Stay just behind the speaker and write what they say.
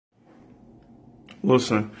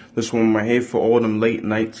Listen, this one in my head for all them late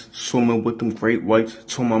nights, swimming with them great whites.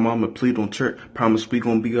 Told my mama, please don't trip, promise we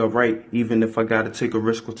gon' be alright. Even if I gotta take a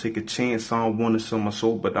risk or take a chance, I don't wanna sell my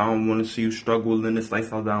soul, but I don't wanna see you struggle in this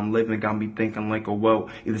lifestyle that I'm living. Got me thinking like, oh well,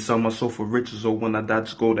 either sell my soul for riches or when I die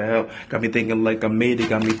just go to hell. Got me thinking like I made it,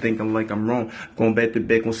 got me thinking like I'm wrong. Going back to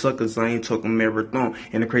back on suckers, I ain't talking marathon.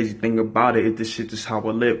 And the crazy thing about it is this shit is how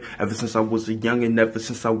I live. Ever since I was a youngin', ever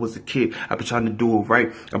since I was a kid, I've been trying to do it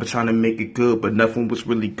right, I've been trying to make it good, but nothing was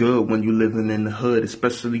really good when you living in the hood,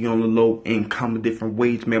 especially on the low income, different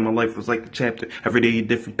wage. Man, my life was like a chapter. Every day a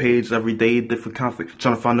different page, every day a different conflict.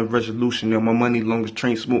 Trying to find a resolution. And my money long as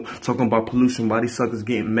train smoke. Talking about pollution, why these suckers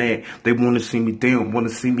getting mad? They want to see me down, want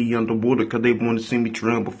to see me underwater, cause they want to see me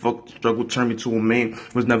drown. But fuck the struggle, turn me to a man.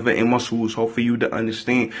 Was never in my shoes, hard for you to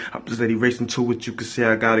understand. I'm just steady racing to it, you can say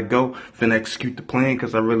I gotta go. Finna execute the plan,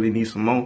 cause I really need some more.